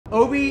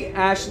Obi,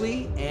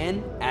 Ashley,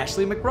 and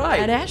Ashley McBryde.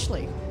 And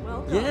Ashley.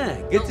 Welcome.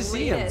 Yeah, good to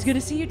see you. It's good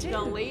to see you too.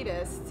 The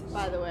latest,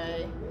 by the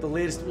way. The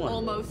latest one.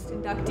 Almost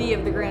inductee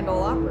of the Grand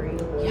Ole Opry.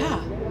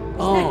 Yeah.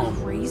 Oh. Isn't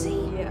that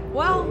crazy? Yeah.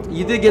 Well,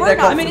 You did get we're that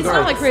not- call I mean, from it's not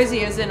Garth. like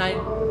crazy as in I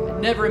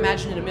never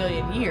imagined in a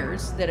million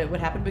years that it would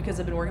happen because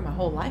I've been working my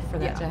whole life for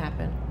that to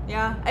happen.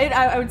 Yeah,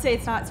 I would say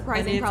it's not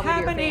surprising. And it's probably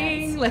happening. To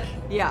your fans. Like,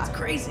 Yeah. it's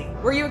crazy.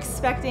 Were you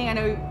expecting? I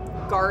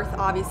know Garth,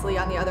 obviously,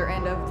 on the other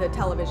end of the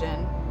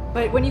television,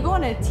 but when you go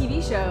on a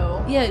TV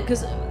show, Yeah,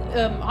 because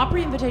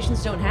Opry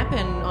invitations don't happen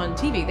on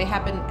TV. They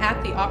happen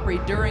at the Opry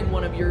during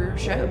one of your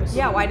shows.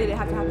 yeah, why did it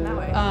have to happen that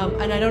way?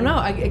 And I don't know,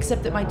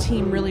 except that my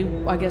team really,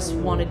 I guess,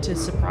 wanted to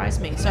surprise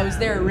me. So I was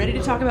there ready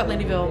to talk about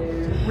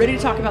Lindyville, ready to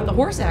talk about the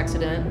horse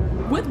accident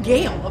with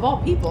Gail, of all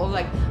people.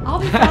 Like, I'll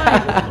be fine.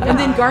 And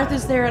then Garth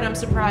is there, and I'm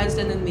surprised,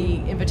 and then the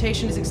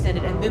invitation is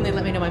extended, and then they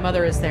let me know my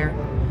mother is there.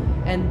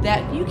 And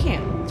that, you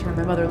can't turn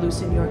my mother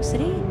loose in New York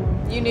City.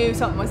 You knew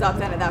something was up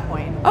then at that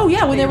point. Oh,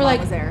 yeah, when That they were your mom like,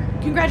 was there.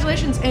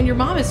 congratulations, and your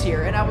mom is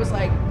here. And I was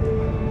like,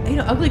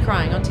 ugly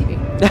crying on TV.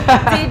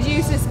 Did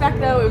you suspect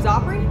though it was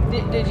Opry?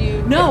 Did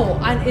you? No,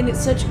 and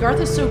it's such, Garth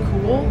is so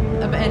cool,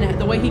 and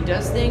the way he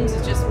does things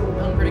is just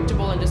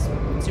unpredictable and just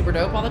super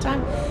dope all the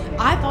time.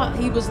 I thought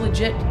he was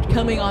legit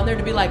coming on there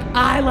to be like,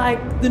 I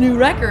like the new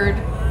record.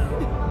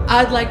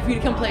 I'd like for you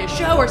to come play a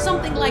show or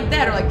something like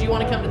that. Or like, do you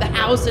want to come to the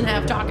house and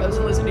have tacos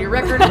and listen to your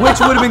record? Which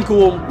would have been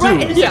cool, too.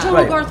 Right, and it's a total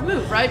Right. Garth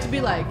move, right? To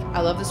be like, I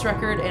love this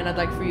record, and I'd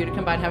like for you to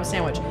come by and have a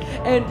sandwich.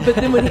 But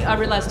then when I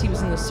realized he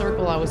was in the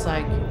circle, I was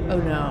like, oh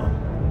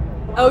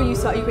no. Oh, you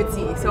could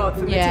see. So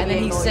from the Yeah, TV and then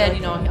he angle, said,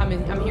 you're like,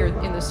 I'm here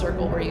in the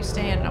circle where you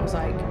stand, and I was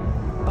like,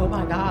 oh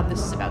my God,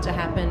 this is about to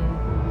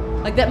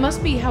happen. Like, that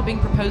must be how being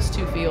proposed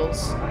to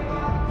feels.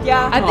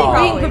 yeah, I think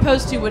probably. being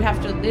proposed to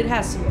it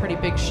has some pretty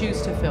big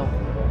shoes to fill.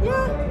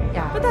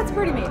 Yeah, but that's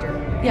pretty major.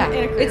 Yeah,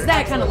 in a career, it's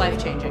that kind of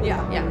absolutely. life-changing.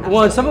 Yeah. Yeah.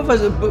 Well, and some of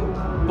us,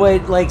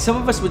 but like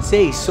some of us would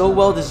say, so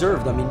well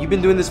deserved. I mean, you've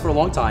been doing this for a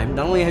long time.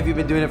 Not only have you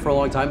been doing it for a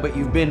long time, but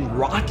you've been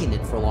rocking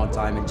it for a long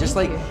time. And just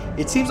Thank like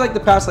you. it seems like the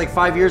past like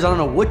 5 years, I don't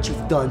know what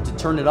you've done to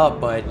turn it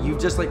up, but you've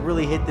just like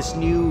really hit this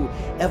new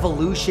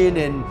evolution.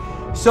 And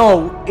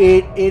so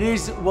it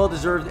is well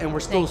deserved, and we're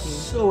still Thank you.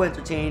 so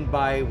entertained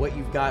by what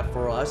you've got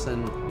for us.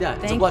 And yeah,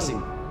 it's Thank a you. blessing.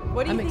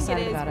 What do you I'm think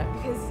excited it is? about it.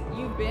 Because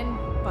you've been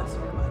busting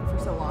your butt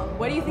for so long.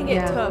 What do you think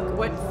Yeah. it took?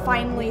 What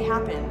finally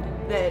happened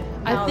that?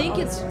 I now think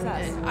all it's, this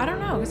success? I don't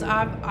know, because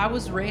I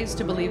was raised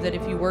to believe that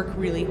if you work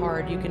really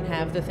hard, you can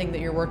have the thing that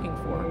you're working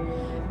for.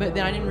 But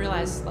then I didn't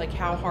realize like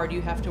how hard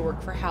you have to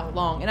work for how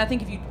long. And I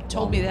think if you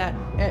told me that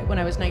when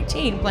I was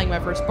 19, playing my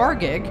first bar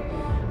gig,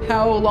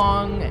 how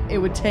long it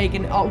would take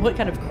and what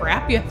kind of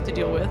crap you have to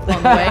deal with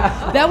on the way,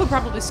 that would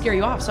probably scare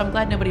you off. So I'm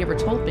glad nobody ever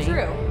told me.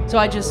 True. So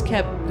I just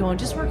kept going,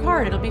 just work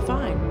hard, it'll be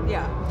fine.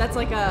 Yeah, that's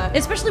like a.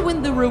 Especially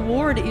when the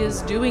reward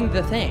is doing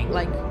the thing.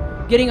 Like,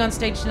 getting on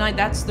stage tonight,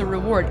 that's the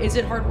reward. Is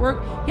it hard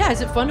work? Yeah.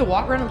 Is it fun to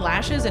walk around in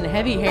lashes and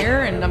heavy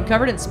hair and I'm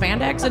covered in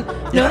spandex? And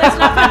no, that's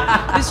not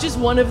fun. It's just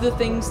one of the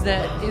things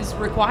that is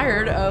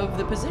required of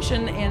the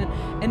position.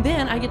 And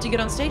then I get to get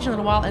on stage in a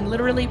little while and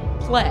literally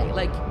play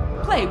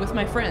with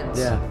my friends.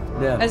 Yeah,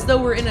 yeah. As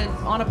though we're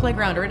on a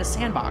playground or in a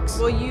sandbox.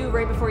 Well, you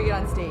right before you get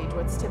on stage,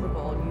 what's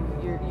typical?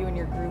 You and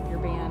your group, your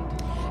band.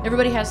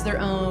 Everybody has their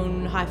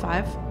own high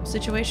five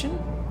situation,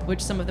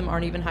 which some of them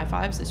aren't even high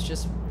fives. It's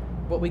just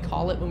what we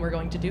call it when we're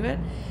going to do it.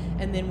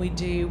 And then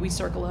we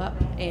circle up,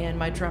 and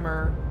my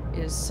drummer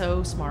is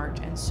so smart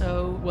and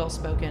so well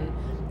spoken.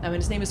 I mean,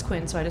 his name is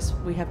Quinn, so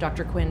we have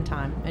Dr. Quinn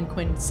time, and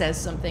Quinn says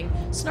something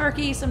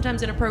snarky,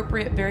 sometimes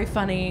inappropriate, very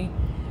funny.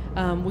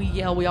 We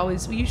yell. We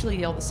usually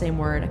yell the same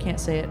word. I can't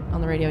say it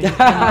on the radio,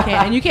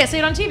 and you can't say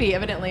it on TV.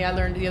 Evidently, I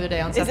learned the other day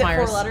on Seth Is it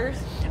Meyers. 4 letters?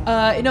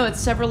 No, it's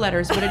several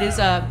letters, but it is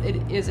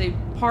a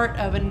part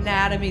of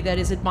anatomy that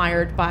is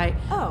admired by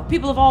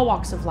people of all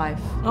walks of life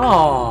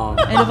Oh,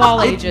 and of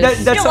all ages. that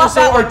You sounds left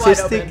so that one wide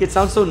artistic. open. It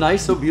sounds so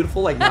nice, so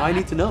beautiful. Like now I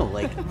need to know.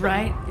 Like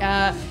Right.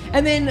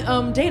 And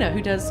then Dana,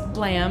 who does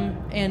glam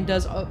and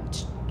does a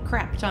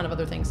crap ton of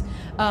other things.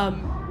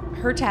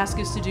 Her task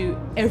is to do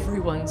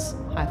everyone's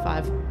high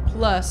five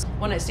plus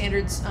One Night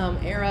Standards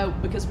era,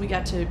 because we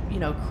got to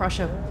crush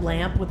a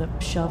lamp with a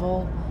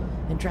shovel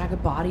and drag a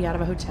body out of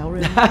a hotel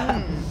room.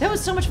 That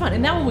was so much fun.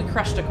 And that one we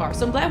crushed a car.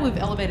 So I'm glad we've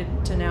elevated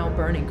to now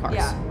burning cars.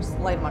 Yeah, just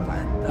light them on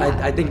fire.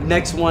 I think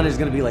next one is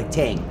gonna be like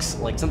tanks,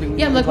 like something.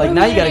 Yeah, like, like what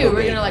now are you we gotta gonna do? go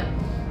We're big. gonna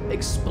like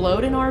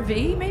explode an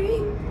RV, maybe?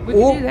 We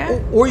could do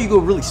that. Or you go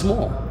really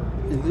small,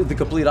 the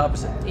complete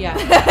opposite. Yeah,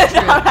 That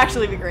true. would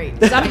actually be great.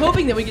 'Cause I'm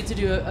hoping that we get to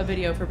do a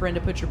video for Brenda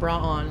Put Your Bra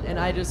On, and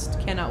I just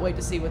cannot wait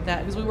to see what that,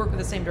 because we work with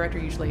the same director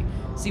usually,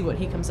 see what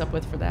he comes up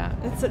with for that.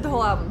 The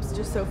whole album's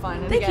just so fun.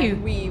 And Thank again,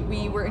 you.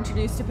 We were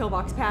introduced to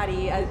Pillbox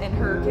Patty and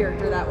her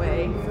character that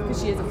way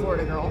because she is a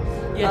Florida girl.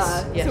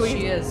 Yes, yes, so we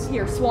she is.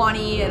 Hear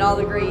Swanee and all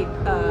the great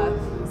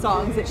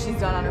songs that she's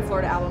done on her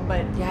Florida album.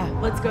 But Yeah.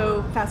 let's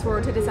go fast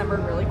forward to December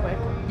really quick.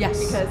 Yes.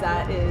 Because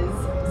that is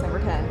December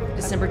 10th.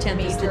 December 10th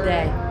is the Major-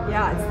 day.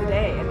 Yeah, it's the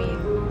day. I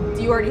mean,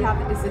 do you already have?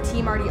 Is the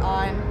team already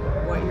on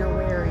what you're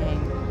wearing?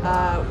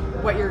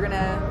 What you're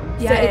gonna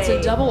Yeah, it's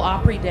a double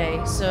Opry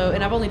day. So,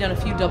 and I've only done a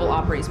few double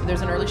Opries, but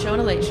there's an early show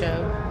and a late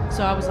show.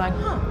 So I was like,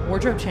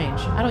 wardrobe change.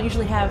 I don't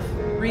usually have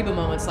Reba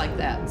moments like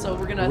that. So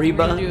we're gonna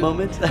Reba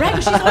moments. Right, but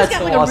she's always got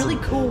so like awesome. a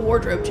really cool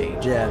wardrobe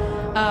change.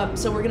 Yeah.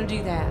 So we're gonna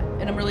do that,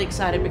 and I'm really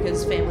excited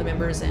because family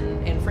members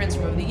and friends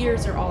from over the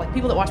years are all like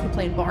people that watched me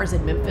play in bars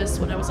in Memphis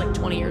when I was like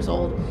 20 years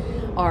old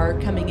are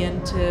coming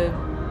in to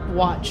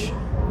watch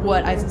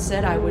what I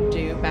said I would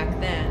do back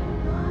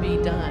then be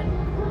done.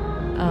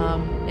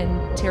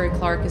 And Terry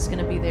Clark is going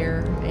to be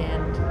there,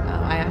 and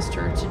I asked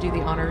her to do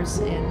the honors,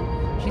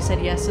 and she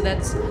said yes. So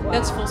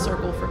that's full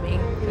circle for me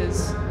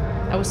because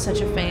I was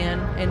such a fan,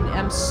 and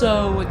I'm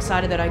so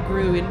excited that I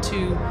grew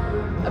into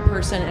a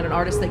person and an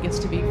artist that gets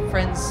to be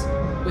friends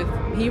with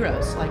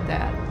heroes like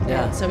that.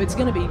 Yeah. And so it's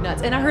going to be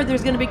nuts. And I heard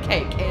there's going to be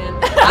cake, and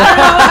I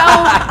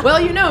don't know how well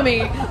you know me,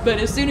 but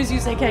as soon as you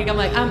say cake, I'm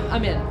like,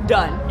 I'm in.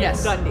 Done.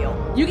 Yes. Done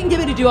deal. You can get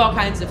me to do all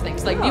kinds of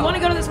things. Like, do you want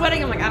to go to this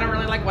wedding? I'm like, I don't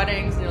really like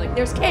weddings. And you're like,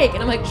 there's cake.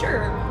 And I'm like,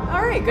 sure.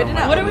 All right, good to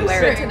know. What are we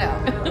wearing? Good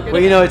to know.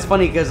 Well, you know, it's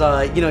funny because,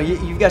 you know,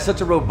 you've got such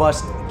a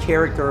robust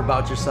character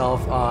about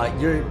yourself.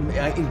 You're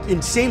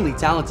insanely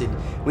talented.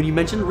 When you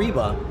mentioned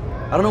Reba,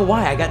 I don't know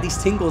why, I got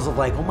these tingles of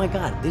like, oh my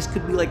God, this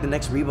could be like the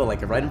next Reba,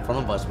 like right in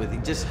front of us with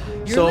it. Just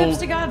Your lips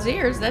to God's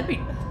ears. That'd be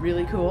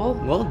really cool.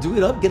 Well, do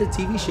it up, get a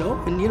TV show,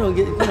 and you know,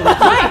 we got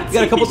Right.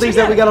 a couple things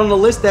that we got on the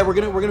list that we're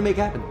gonna make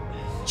happen.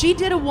 She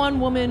did a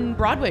one-woman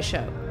Broadway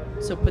show,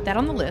 so put that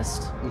on the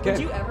list. Okay. Would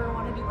you ever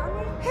want to do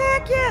Broadway?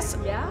 Heck yes.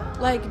 Yeah.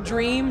 Like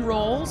dream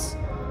roles,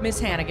 Miss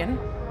Hannigan.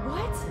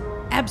 What?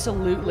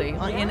 Absolutely.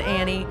 In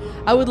Annie.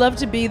 I would love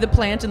to be the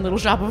plant in Little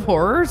Shop of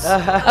Horrors.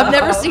 I've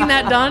never seen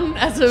that done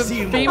as a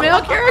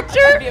female character.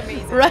 That'd be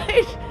amazing.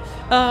 Right?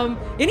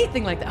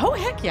 Anything like that. Oh,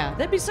 heck yeah.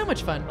 That'd be so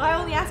much fun. I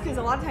only ask because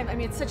a lot of times, I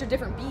mean, it's such a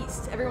different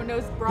beast. Everyone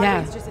knows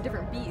Broadway is just a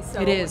different beast.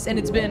 So. It is. And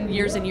it's been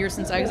years and years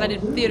since because I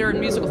did theater and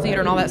musical theater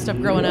and all that stuff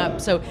growing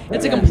up. So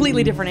it's a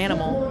completely different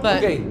animal.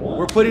 But Okay,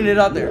 we're putting it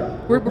out there.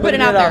 we're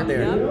putting it out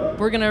there. Yep.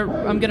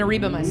 I'm gonna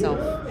Reba myself.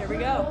 There we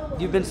go.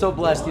 You've been so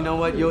blessed. You know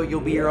what?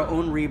 You'll be your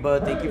own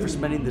Reba. Thank you for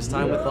spending this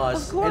time with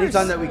us. Of course.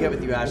 Anytime that we get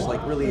with you, Ash,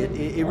 like really,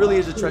 it really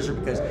is a treasure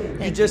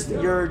because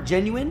you're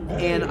genuine,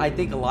 and I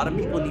think a lot of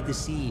people need to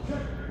see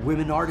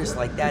women artists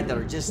like that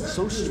are just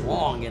so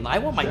strong, and I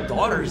want my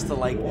daughters to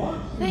like.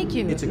 Thank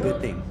you. It's a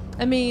good thing.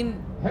 I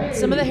mean,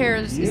 some of the hair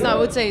is, I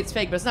would say it's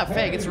fake, but it's not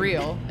fake, it's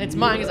real. It's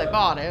mine because I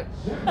bought it.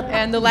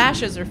 And the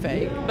lashes are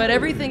fake. But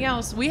everything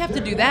else, we have to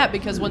do that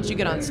because once you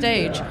get on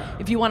stage,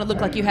 if you want to look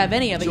like you have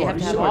any of it, you have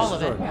to have all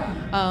of it.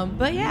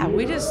 But yeah,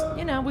 we just,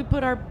 we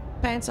put our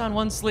pants on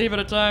one sleeve at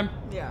a time.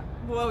 Yeah.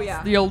 Whoa,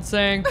 yeah. The old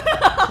saying.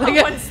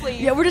 One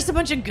sleeve. Yeah, we're just a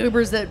bunch of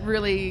goobers that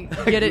really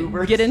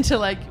Goobers. get into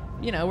like,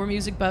 we're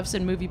music buffs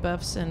and movie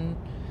buffs and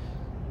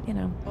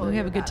we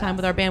have a good time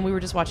with our band. We were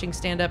just watching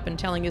stand up and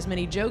telling as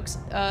many jokes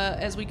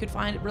as we could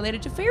find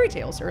related to fairy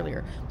tales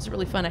earlier. It was a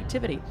really fun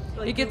activity.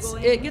 Like it gets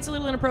Googling? a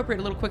little inappropriate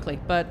a little quickly,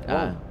 but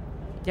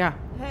yeah.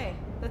 Hey,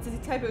 that's the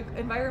type of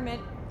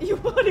environment you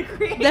want to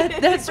create.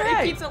 That's It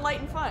right. keeps it light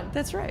and fun.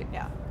 That's right.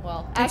 Yeah.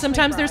 Well, And Ashley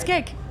sometimes there's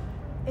McBryde. cake.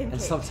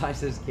 And sometimes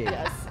there's kids.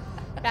 Yes.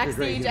 great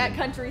Backstage at human.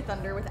 Country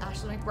Thunder with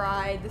Ashley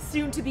McBryde, the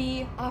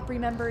soon-to-be Opry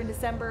member in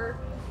December,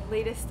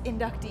 latest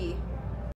inductee.